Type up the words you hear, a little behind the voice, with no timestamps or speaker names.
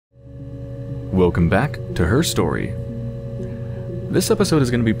welcome back to Her Story. This episode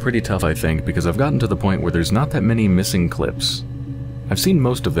is going to be pretty tough, I think, because I've gotten to the point where there's not that many missing clips. I've seen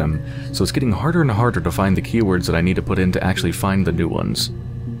most of them, so it's getting harder and harder to find the keywords that I need to put in to actually find the new ones.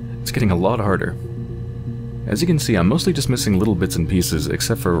 It's getting a lot harder. As you can see, I'm mostly just missing little bits and pieces,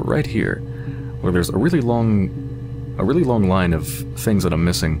 except for right here, where there's a really long line of things that I'm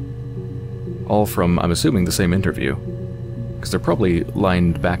missing. All from, I'm assuming, the same interview. Because they're probably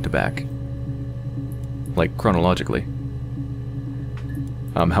lined back to back. Like, chronologically.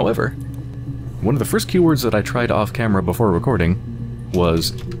 However, one of the first keywords that I tried off-camera before recording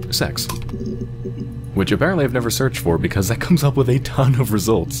was sex. Which apparently I've never searched for because that comes up with a ton of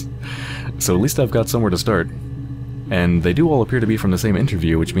results. So at least I've got somewhere to start. And they do all appear to be from the same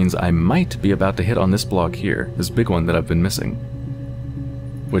interview, which means I might be about to hit on this block here, this big one that I've been missing.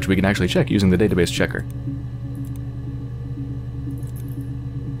 Which we can actually check using the database checker.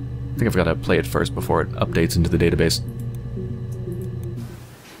 I think I've got to play it first before it updates into the database.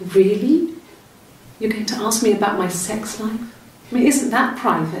 Really? You're going to ask me about my sex life? I mean, isn't that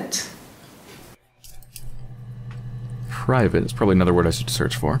private? Private is probably another word I should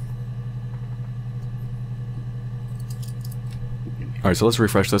search for. Alright, so let's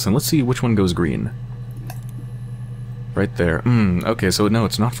refresh this and let's see which one goes green. Right there. Okay, so no,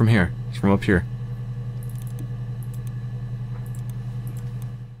 it's not from here. It's from up here.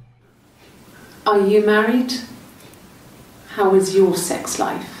 Are you married? How is your sex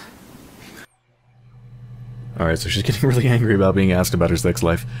life? Alright, so she's getting really angry about being asked about her sex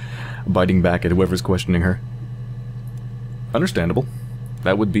life, biting back at whoever's questioning her. Understandable.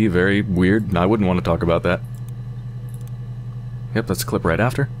 That would be very weird, and I wouldn't want to talk about that. Yep, that's a clip right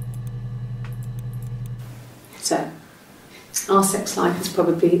after. So, our sex life is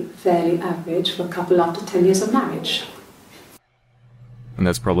probably fairly average for a couple after 10 years of marriage. And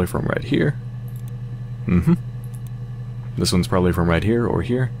that's probably from right here. This one's probably from right here or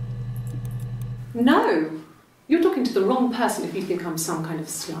here. No! You're talking to the wrong person if you think I'm some kind of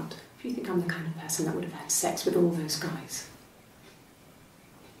slut. If you think I'm the kind of person that would have had sex with all those guys.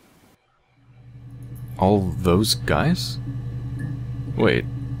 All those guys? Wait.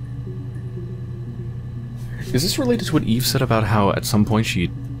 Is this related to what Eve said about how at some point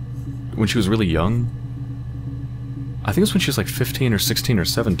when she was really young? I think it was when she was like 15 or 16 or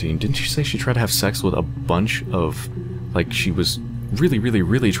 17. Didn't she say she tried to have sex with a bunch of... Like, she was really, really,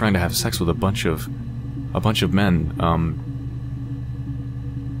 really trying to have sex with a bunch of men.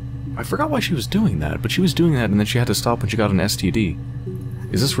 I forgot why she was doing that, but she was doing that and then she had to stop when she got an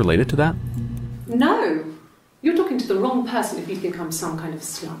STD. Is this related to that? No! You're talking to the wrong person if you think I'm some kind of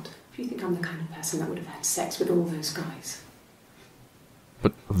slut. If you think I'm the kind of person that would have had sex with all those guys.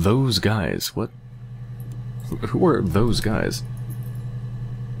 But those guys, what? Who are those guys?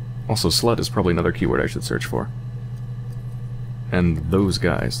 Also, slut is probably another keyword I should search for. And those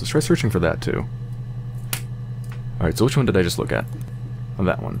guys. Let's try searching for that too. Alright, so which one did I just look at? Oh,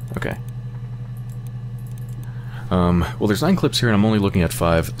 that one. Okay. Well, there's 9 clips here and I'm only looking at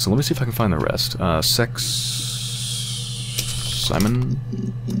 5, so let me see if I can find the rest. Sex... Simon?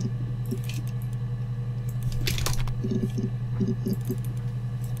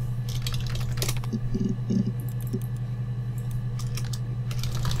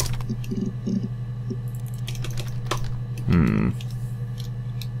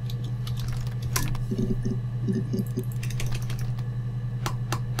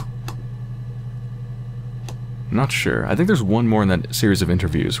 Not sure. I think there's one more in that series of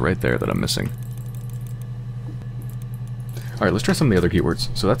interviews right there that I'm missing. Alright, let's try some of the other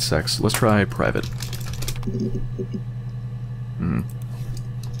keywords. So that's sex. Let's try private.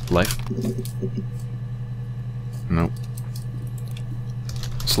 Life. Nope.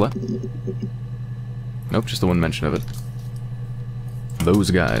 Slut. Nope, just the one mention of it. Those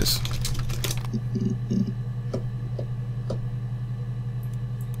guys.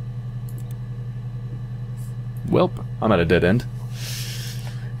 Welp, I'm at a dead end.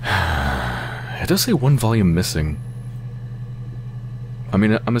 It does say 1 volume missing. I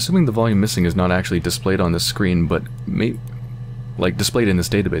mean, I'm assuming the volume missing is not actually displayed on this screen, but like displayed in this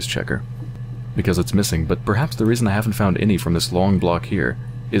database checker. Because it's missing, but perhaps the reason I haven't found any from this long block here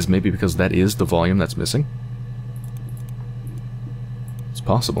is maybe because that is the volume that's missing? It's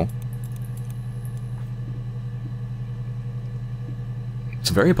possible. It's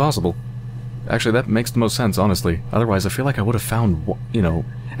very possible. Actually, that makes the most sense, honestly. Otherwise, I feel like I would have found, you know,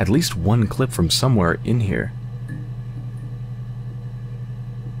 at least 1 clip from somewhere in here.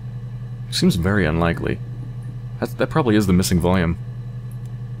 Seems very unlikely. That probably is the missing volume.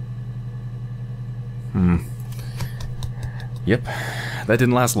 Yep. That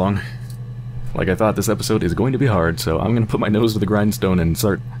didn't last long. Like I thought, this episode is going to be hard, so I'm going to put my nose to the grindstone and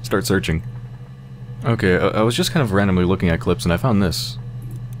start searching. Okay, I was just kind of randomly looking at clips and I found this.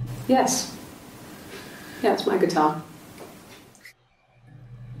 Yes. Yeah, it's my guitar.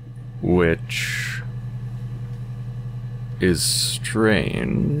 Which is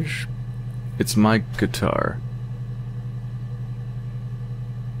strange. It's my guitar.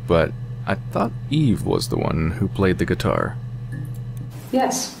 But I thought Eve was the one who played the guitar.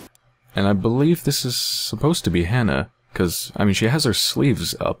 Yes. And I believe this is supposed to be Hannah, because, I mean, she has her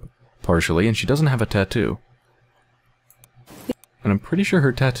sleeves up, partially, and she doesn't have a tattoo. And I'm pretty sure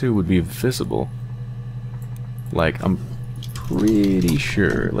her tattoo would be visible. Like, I'm pretty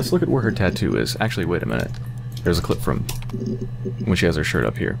sure. Let's look at where her tattoo is. Actually, wait a minute. There's a clip from when she has her shirt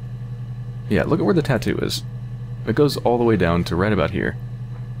up here. Yeah, look at where the tattoo is. It goes all the way down to right about here.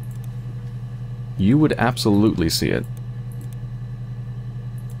 You would absolutely see it.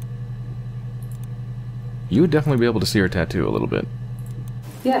 You would definitely be able to see her tattoo a little bit.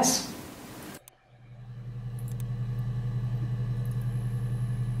 Yes.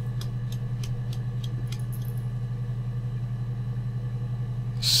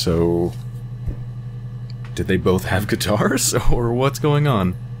 So, did they both have guitars, or what's going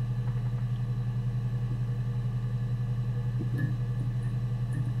on?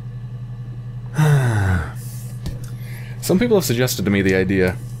 Some people have suggested to me the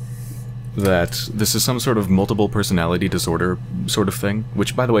idea that this is some sort of multiple personality disorder sort of thing,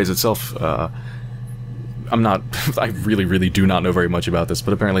 which, by the way, is itself, I'm not, I really do not know very much about this,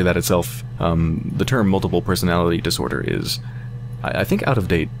 but apparently that itself, the term multiple personality disorder is, I think, out of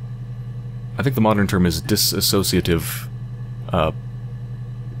date. I think the modern term is dissociative,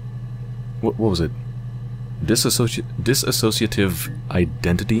 what was it? Dissociative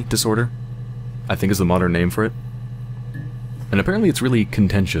identity disorder, I think is the modern name for it. And apparently it's really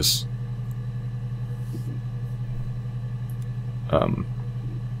contentious.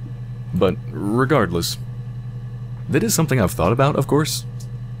 But regardless, that is something I've thought about, of course.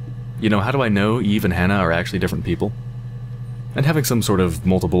 You know, how do I know Eve and Hannah are actually different people? And having some sort of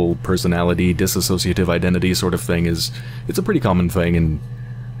multiple personality, dissociative identity sort of thing it's a pretty common thing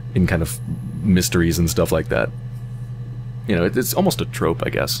in kind of mysteries and stuff like that. You know, it's almost a trope, I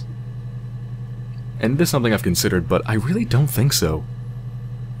guess. And it is something I've considered, but I really don't think so.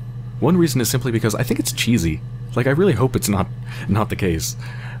 One reason is simply because I think it's cheesy. Like, I really hope it's not the case,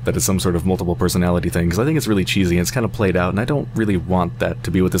 that it's some sort of multiple personality thing, because I think it's really cheesy and it's kind of played out, and I don't really want that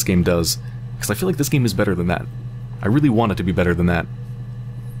to be what this game does, because I feel like this game is better than that. I really want it to be better than that.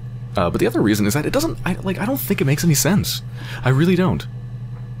 But the other reason is that it doesn't, I don't think it makes any sense. I really don't.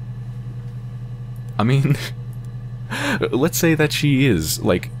 I mean, let's say that she is,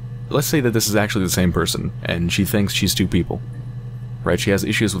 let's say that this is actually the same person, and she thinks she's two people. Right, she has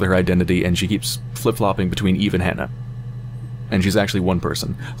issues with her identity, and she keeps flip-flopping between Eve and Hannah. And she's actually one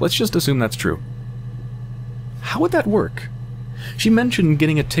person. Let's just assume that's true. How would that work? She mentioned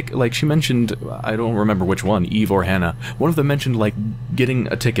getting a ticket, like, she mentioned, I don't remember which one, Eve or Hannah. One of them mentioned, like, getting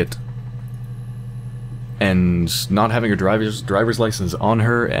a ticket. And not having her driver's license on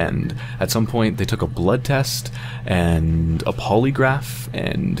her, and at some point they took a blood test, and a polygraph,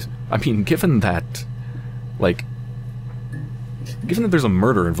 and, I mean, given that, like, given that there's a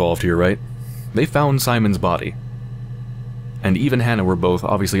murder involved here, right? They found Simon's body. And Eve and Hannah were both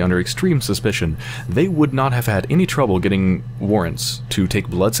obviously under extreme suspicion. They would not have had any trouble getting warrants to take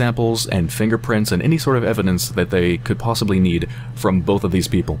blood samples and fingerprints and any sort of evidence that they could possibly need from both of these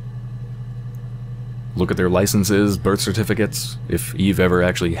people. Look at their licenses, birth certificates, if Eve ever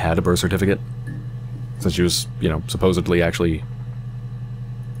actually had a birth certificate. Since she was, you know, supposedly actually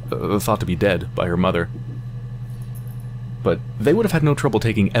thought to be dead by her mother. But they would have had no trouble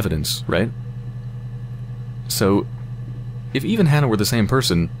taking evidence, right? So, if Eve and Hannah were the same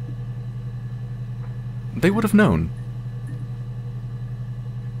person, they would have known.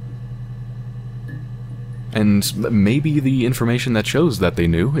 And maybe the information that shows that they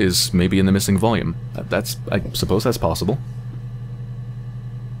knew is maybe in the missing volume. I suppose that's possible.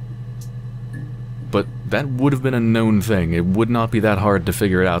 But that would have been a known thing. It would not be that hard to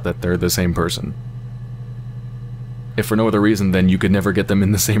figure out that they're the same person. If for no other reason, then you could never get them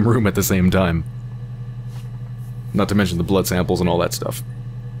in the same room at the same time. Not to mention the blood samples and all that stuff.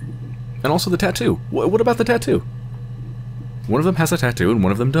 And also the tattoo. What about the tattoo? One of them has a tattoo and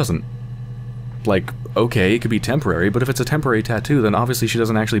one of them doesn't. Like, okay, it could be temporary, but if it's a temporary tattoo, then obviously she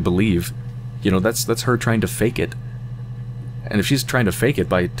doesn't actually believe. You know, that's her trying to fake it. And if she's trying to fake it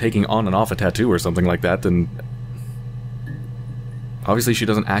by taking on and off a tattoo or something like that, then obviously she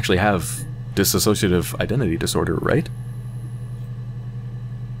doesn't actually have dissociative identity disorder, right?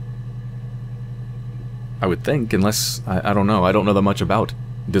 I would think, unless... I don't know. I don't know that much about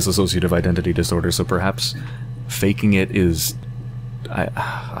dissociative identity disorder, so perhaps faking it is...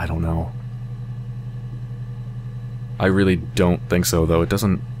 I don't know. I really don't think so, though. It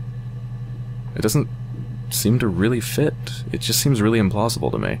doesn't seem to really fit. It just seems really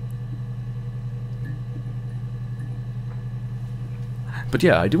implausible to me. But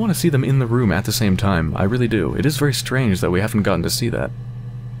yeah, I do want to see them in the room at the same time. I really do. It is very strange that we haven't gotten to see that.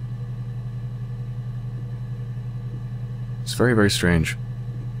 It's very, very strange.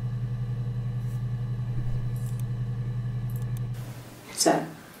 So,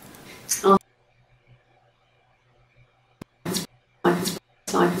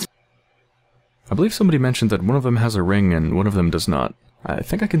 I believe somebody mentioned that one of them has a ring and one of them does not. I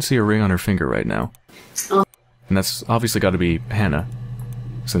think I can see a ring on her finger right now. And that's obviously got to be Hannah,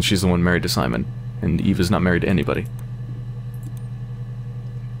 since she's the one married to Simon, and Eve is not married to anybody.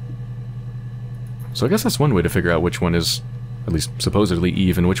 So I guess that's one way to figure out which one is, at least supposedly,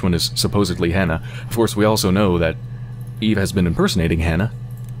 Eve and which one is supposedly Hannah. Of course, we also know that Eve has been impersonating Hannah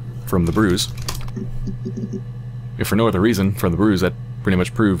from the bruise. If for no other reason, from the bruise, that pretty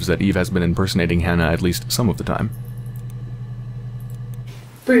much proves that Eve has been impersonating Hannah at least some of the time.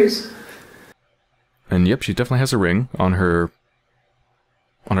 Bruise. And yep, she definitely has a ring on her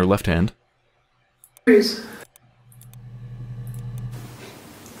left hand. Bruise.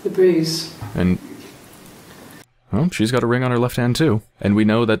 The bruise. And well, she's got a ring on her left hand too. And we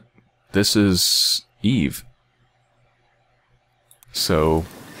know that this is Eve. So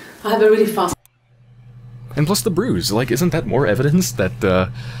I have a really fast... And plus the bruise, like, isn't that more evidence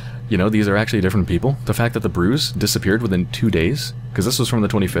that, you know, these are actually different people? The fact that the bruise disappeared within 2 days? Because this was from the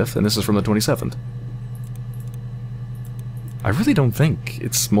 25th, and this is from the 27th. I really don't think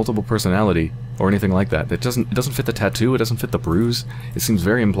it's multiple personality, or anything like that. It doesn't fit the tattoo, it doesn't fit the bruise. It seems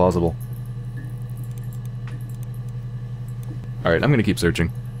very implausible. Alright, I'm gonna keep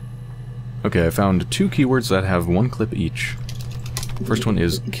searching. Okay, I found 2 keywords that have 1 clip each. First one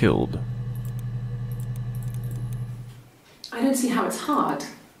is killed. I don't see how it's hard.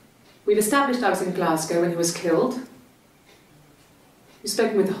 We've established I was in Glasgow when he was killed. You've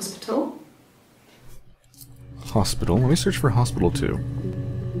spoken with the hospital. Hospital. Let me search for hospital too.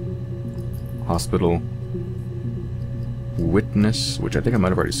 Hospital. Witness, which I think I might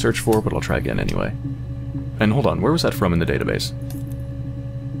have already searched for, but I'll try again anyway. And hold on, where was that from in the database?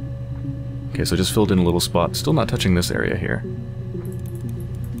 Okay, so I just filled in a little spot. Still not touching this area here.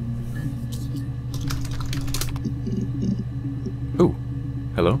 Ooh.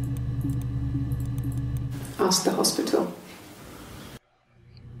 Hello? Ask the hospital.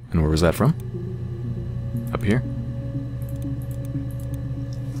 And where was that from? Up here?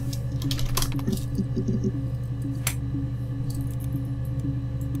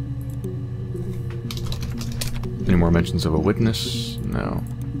 Any more mentions of a witness? No.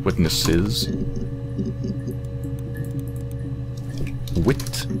 Witnesses?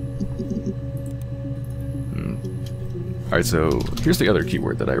 Wit? Alright, so here's the other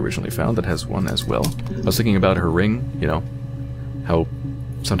keyword that I originally found that has 1 as well. I was thinking about her ring, you know, how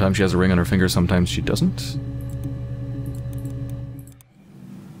sometimes she has a ring on her finger, sometimes she doesn't.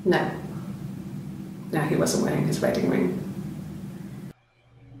 No. No, he wasn't wearing his wedding ring.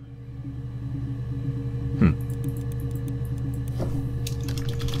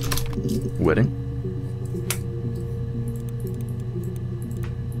 Wedding?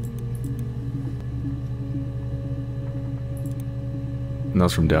 And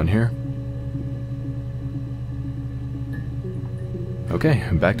that's from down here. Okay,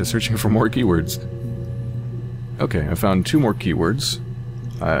 I'm back to searching for more keywords. Okay, I found 2 more keywords.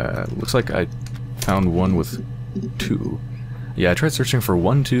 Looks like I found one with 2. Yeah, I tried searching for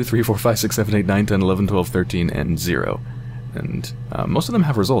 1, 2, 3, 4, 5, 6, 7, 8, 9, 10, 11, 12, 13, and 0. And most of them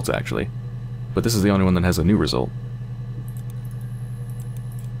have results, actually. But this is the only one that has a new result.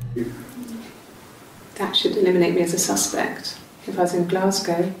 That should eliminate me as a suspect. If I was in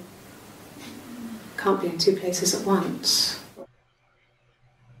Glasgow, can't be in 2 places at once.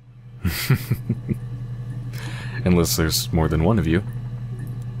 Unless there's more than one of you.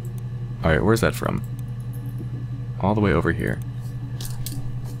 Alright, where's that from? All the way over here.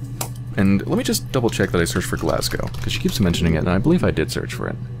 And let me just double check that I searched for Glasgow, because she keeps mentioning it, and I believe I did search for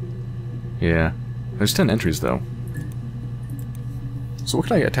it. Yeah. There's 10 entries, though. So what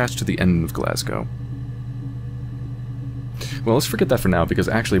could I attach to the end of Glasgow? Well, let's forget that for now, because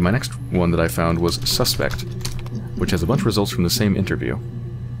actually my next one that I found was Suspect, which has a bunch of results from the same interview.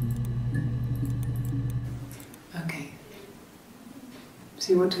 Okay.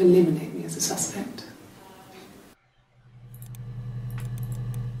 So you want to eliminate me as a suspect?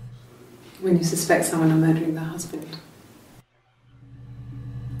 When you suspect someone of murdering their husband.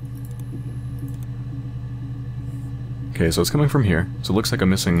 Okay, so it's coming from here. So it looks like I'm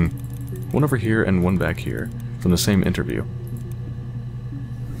missing one over here and one back here from the same interview.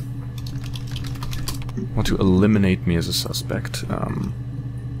 Want to eliminate me as a suspect.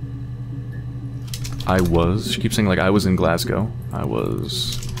 She keeps saying like I was in Glasgow. I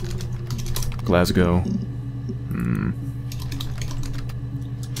was... Glasgow.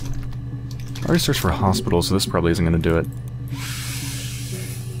 I already searched for a hospital, so this probably isn't going to do it.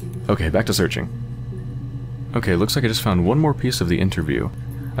 Okay, back to searching. Okay, looks like I just found one more piece of the interview.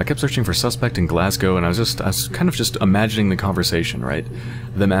 I kept searching for suspect in Glasgow, and I was kind of just imagining the conversation, right?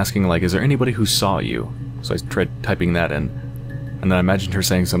 Them asking, like, is there anybody who saw you? So I tried typing that in, and then I imagined her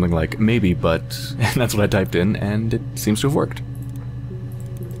saying something like, maybe, but... And that's what I typed in, and it seems to have worked.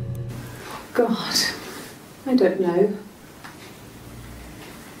 God, I don't know.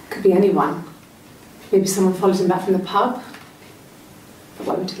 Could be anyone. Maybe someone followed him back from the pub. But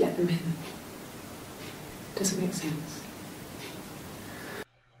why would he let them in? Doesn't make sense.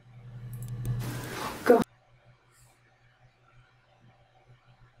 God.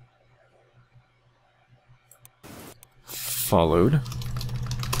 Followed.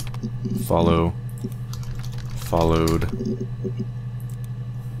 Follow. Followed.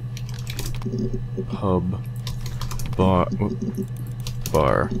 Pub. Bar.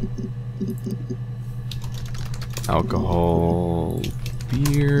 Bar. Alcohol.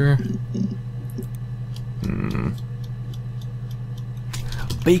 Beer.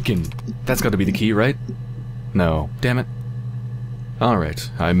 Bacon! That's gotta be the key, right? No. Damn it. Alright,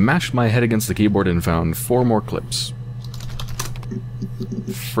 I mashed my head against the keyboard and found 4 more clips.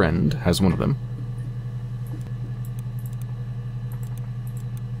 Friend has one of them.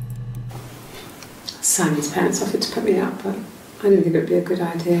 Simon's parents offered to put me up, but I didn't think it would be a good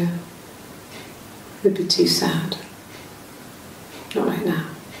idea. It would be too sad. Not right now.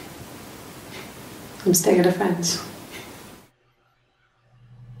 I'm staying at a friend's.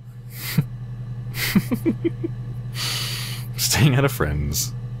 Staying at a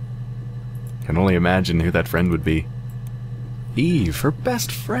friend's. Can only imagine who that friend would be. Eve, her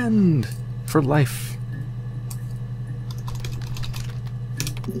best friend for life.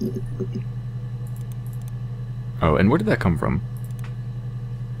 Oh, and where did that come from?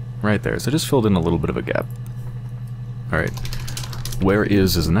 Right there, so I just filled in a little bit of a gap. Alright. Where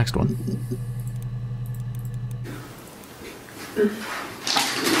is the next one?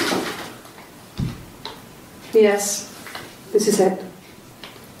 Yes, this is it.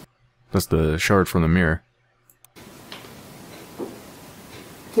 That's the shard from the mirror.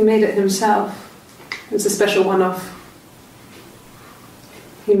 He made it himself. It was a special one-off.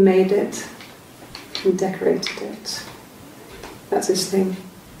 He made it and decorated it. That's his thing.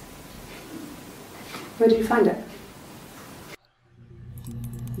 Where did you find it?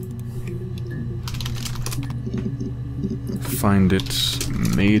 Find it,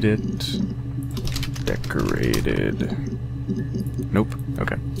 made it, decorated. Nope.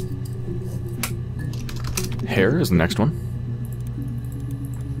 Okay. Hair is the next one.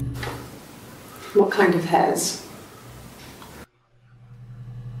 What kind of hairs?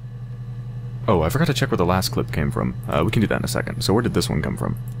 Oh, I forgot to check where the last clip came from. We can do that in a second. So where did this one come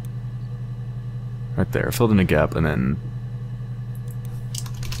from? Right there. Filled in a gap and then...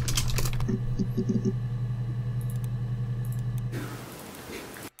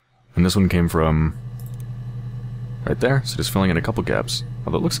 And this one came from... right there. So just filling in a couple gaps.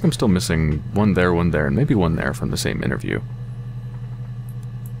 Although it looks like I'm still missing one there, and maybe one there from the same interview.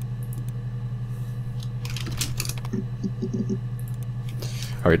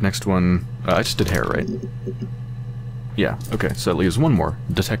 Alright, next one. I just did hair, right? Yeah, okay, so that leaves one more.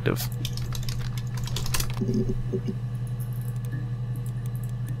 Detective.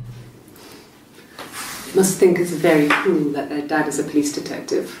 Must think it's very cool that their dad is a police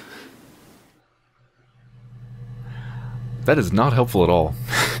detective. That is not helpful at all.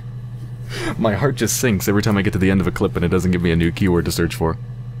 My heart just sinks every time I get to the end of a clip and it doesn't give me a new keyword to search for.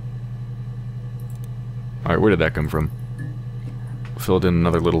 Alright, where did that come from? Filled in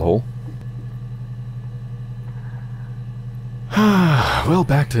another little hole. Well,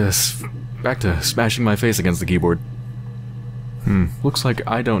 back to smashing my face against the keyboard. Looks like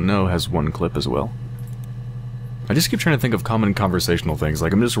I Don't Know has one clip as well. I just keep trying to think of common conversational things,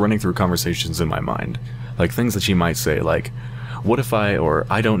 like I'm just running through conversations in my mind. Like things that she might say, like, what if I, or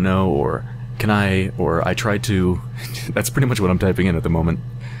I don't know, or can I, or I try to. That's pretty much what I'm typing in at the moment.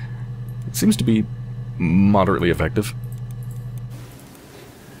 It seems to be moderately effective.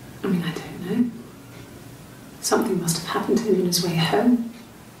 I mean, I don't know. Something must have happened to him on his way home.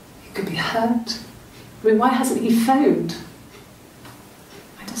 He He could be hurt. I mean, why hasn't he phoned?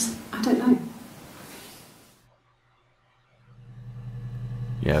 I don't know.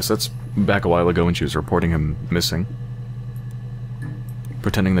 Yes, that's back a while ago when she was reporting him missing.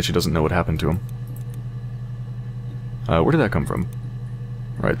 Pretending that she doesn't know what happened to him. Where did that come from?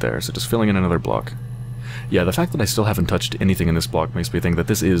 Right there, so just filling in another block. Yeah, the fact that I still haven't touched anything in this block makes me think that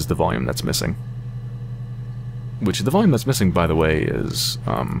this is the volume that's missing. Which, the volume that's missing, by the way, is,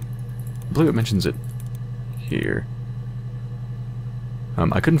 I believe it mentions it here.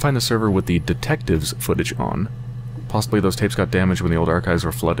 I couldn't find the server with the detectives footage on. Possibly those tapes got damaged when the old archives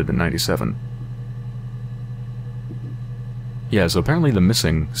were flooded in '97. Yeah, so apparently the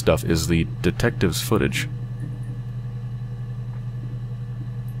missing stuff is the detectives footage.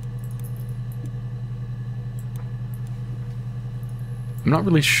 I'm not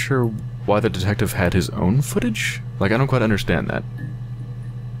really sure why the detective had his own footage. Like, I don't quite understand that.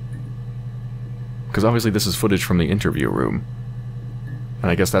 Because obviously this is footage from the interview room. And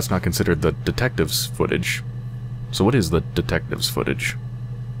I guess that's not considered the detective's footage. So what is the detective's footage?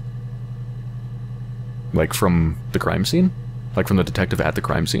 Like from the crime scene? Like from the detective at the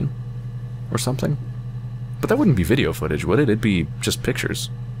crime scene? Or something? But that wouldn't be video footage, would it? It'd be just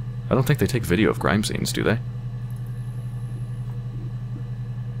pictures. I don't think they take video of crime scenes, do they?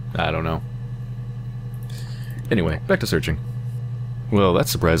 I don't know. Anyway, back to searching. Well,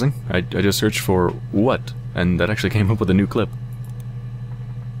 that's surprising. I just searched for what? And that actually came up with a new clip.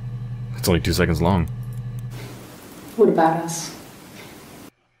 It's only 2 seconds long. What about us?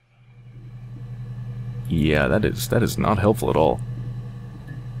 Yeah, that is not helpful at all.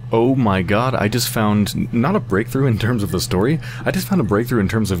 Oh my god, I just found not a breakthrough in terms of the story, I just found a breakthrough in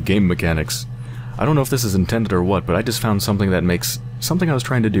terms of game mechanics. I don't know if this is intended or what, but I just found something that makes something I was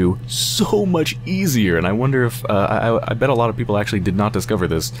trying to do so much easier, and I wonder if, I bet a lot of people actually did not discover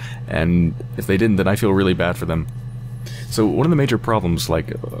this, and if they didn't, then I feel really bad for them. So one of the major problems,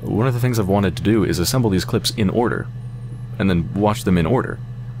 like, one of the things I've wanted to do is assemble these clips in order, and then watch them in order.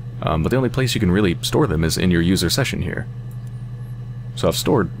 But the only place you can really store them is in your user session here. So I've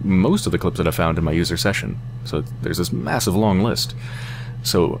stored most of the clips that I found in my user session, so there's this massive long list.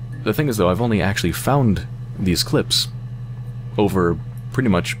 So the thing is, though, I've only actually found these clips over pretty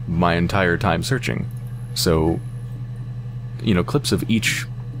much my entire time searching. So, you know, clips of each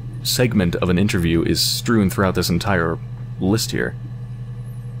segment of an interview is strewn throughout this entire list here.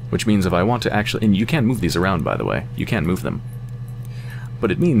 Which means if I want to actually... And you can't move these around, by the way. You can't move them.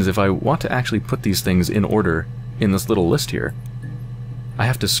 But it means if I want to actually put these things in order in this little list here, I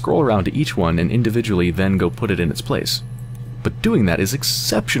have to scroll around to each one and individually then go put it in its place. But doing that is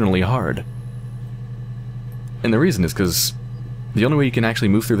exceptionally hard. And the reason is because the only way you can actually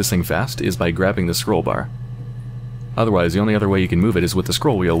move through this thing fast is by grabbing the scroll bar. Otherwise, the only other way you can move it is with the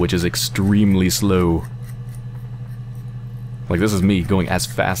scroll wheel, which is extremely slow. Like, this is me going as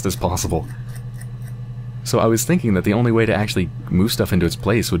fast as possible. So I was thinking that the only way to actually move stuff into its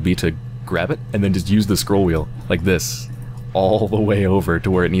place would be to grab it and then just use the scroll wheel, like this, all the way over to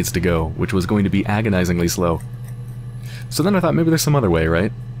where it needs to go, which was going to be agonizingly slow. So then I thought maybe there's some other way,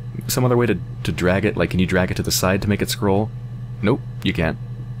 right? Some other way to drag it, like can you drag it to the side to make it scroll? Nope, you can't.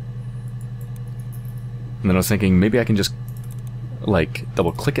 And then I was thinking maybe I can just, like,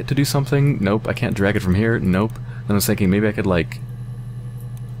 double click it to do something? Nope, I can't drag it from here? Nope. Then I was thinking maybe I could, like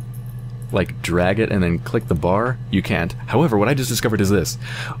drag it and then click the bar? You can't. However, what I just discovered is this.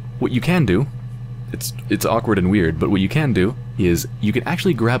 What you can do, it's awkward and weird, but what you can do is you can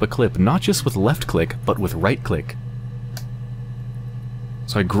actually grab a clip not just with left click, but with right click.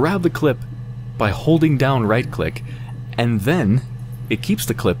 So I grab the clip by holding down right click, and then it keeps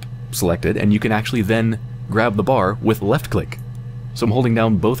the clip selected, and you can actually then grab the bar with left click. So I'm holding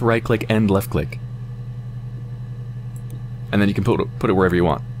down both right click and left click. And then you can put it wherever you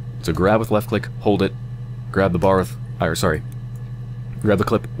want. So grab with left click, hold it, grab the bar with, grab the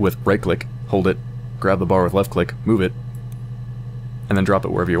clip with right click, hold it, grab the bar with left click, move it, and then drop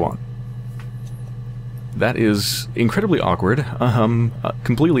it wherever you want. That is incredibly awkward,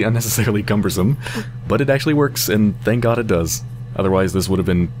 completely unnecessarily cumbersome, but it actually works, and thank God it does. Otherwise this would have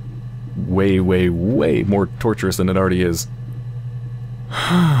been way, way, way more torturous than it already is.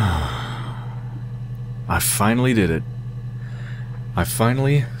 I finally did it. I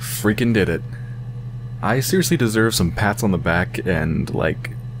finally freaking did it. I seriously deserve some pats on the back and,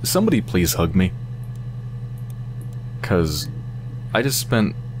 like, somebody please hug me. 'Cause I just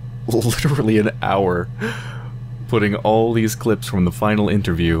spent literally an hour putting all these clips from the final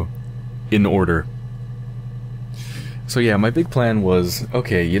interview in order. So yeah, my big plan was,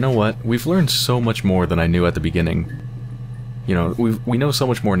 okay, you know what? We've learned so much more than I knew at the beginning. You know, we know so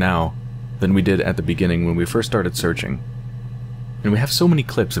much more now than we did at the beginning when we first started searching. And we have so many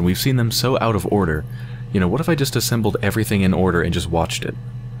clips and we've seen them so out of order. You know, what if I just assembled everything in order and just watched it?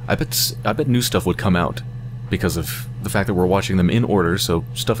 I bet new stuff would come out because of the fact that we're watching them in order, so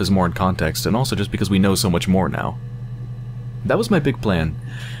stuff is more in context, and also just because we know so much more now. That was my big plan.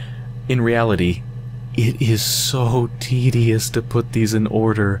 In reality, it is so tedious to put these in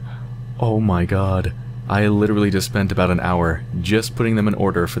order. Oh my god. I literally just spent about an hour just putting them in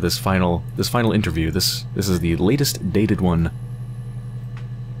order for this final interview. This is the latest dated one.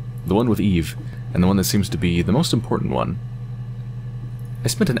 The one with Eve, and the one that seems to be the most important one. I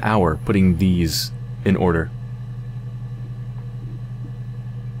spent an hour putting these in order.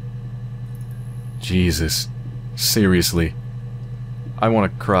 Jesus. Seriously. I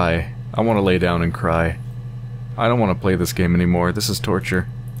want to cry. I want to lay down and cry. I don't want to play this game anymore. This is torture.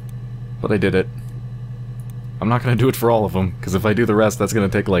 But I did it. I'm not going to do it for all of them, because if I do the rest, that's going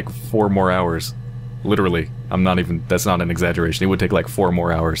to take like 4 more hours. Literally. That's not an exaggeration. It would take like 4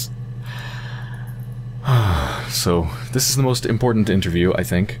 more hours. So, this is the most important interview, I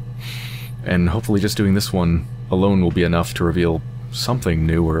think. And hopefully just doing this one alone will be enough to reveal something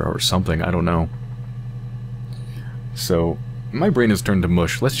new or something, I don't know. So, my brain has turned to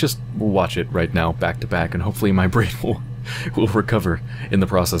mush. Let's just watch it right now, back to back, and hopefully my brain will recover in the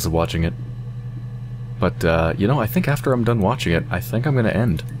process of watching it. But, you know, I think after I'm done watching it, I think I'm gonna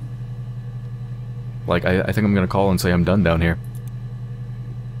end. Like, I think I'm gonna call and say I'm done down here.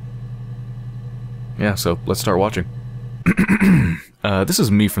 Yeah, so let's start watching. This is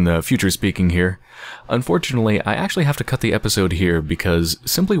me from the future speaking here. Unfortunately, I actually have to cut the episode here because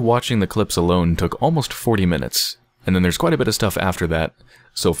simply watching the clips alone took almost 40 minutes. And then there's quite a bit of stuff after that.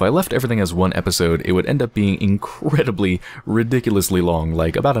 So if I left everything as one episode, it would end up being incredibly, ridiculously long,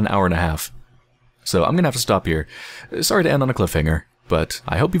 like about an hour and a half. So I'm gonna have to stop here. Sorry to end on a cliffhanger, but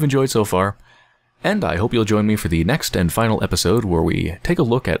I hope you've enjoyed so far. And I hope you'll join me for the next and final episode where we take a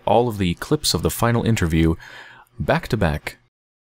look at all of the clips of the final interview back to back.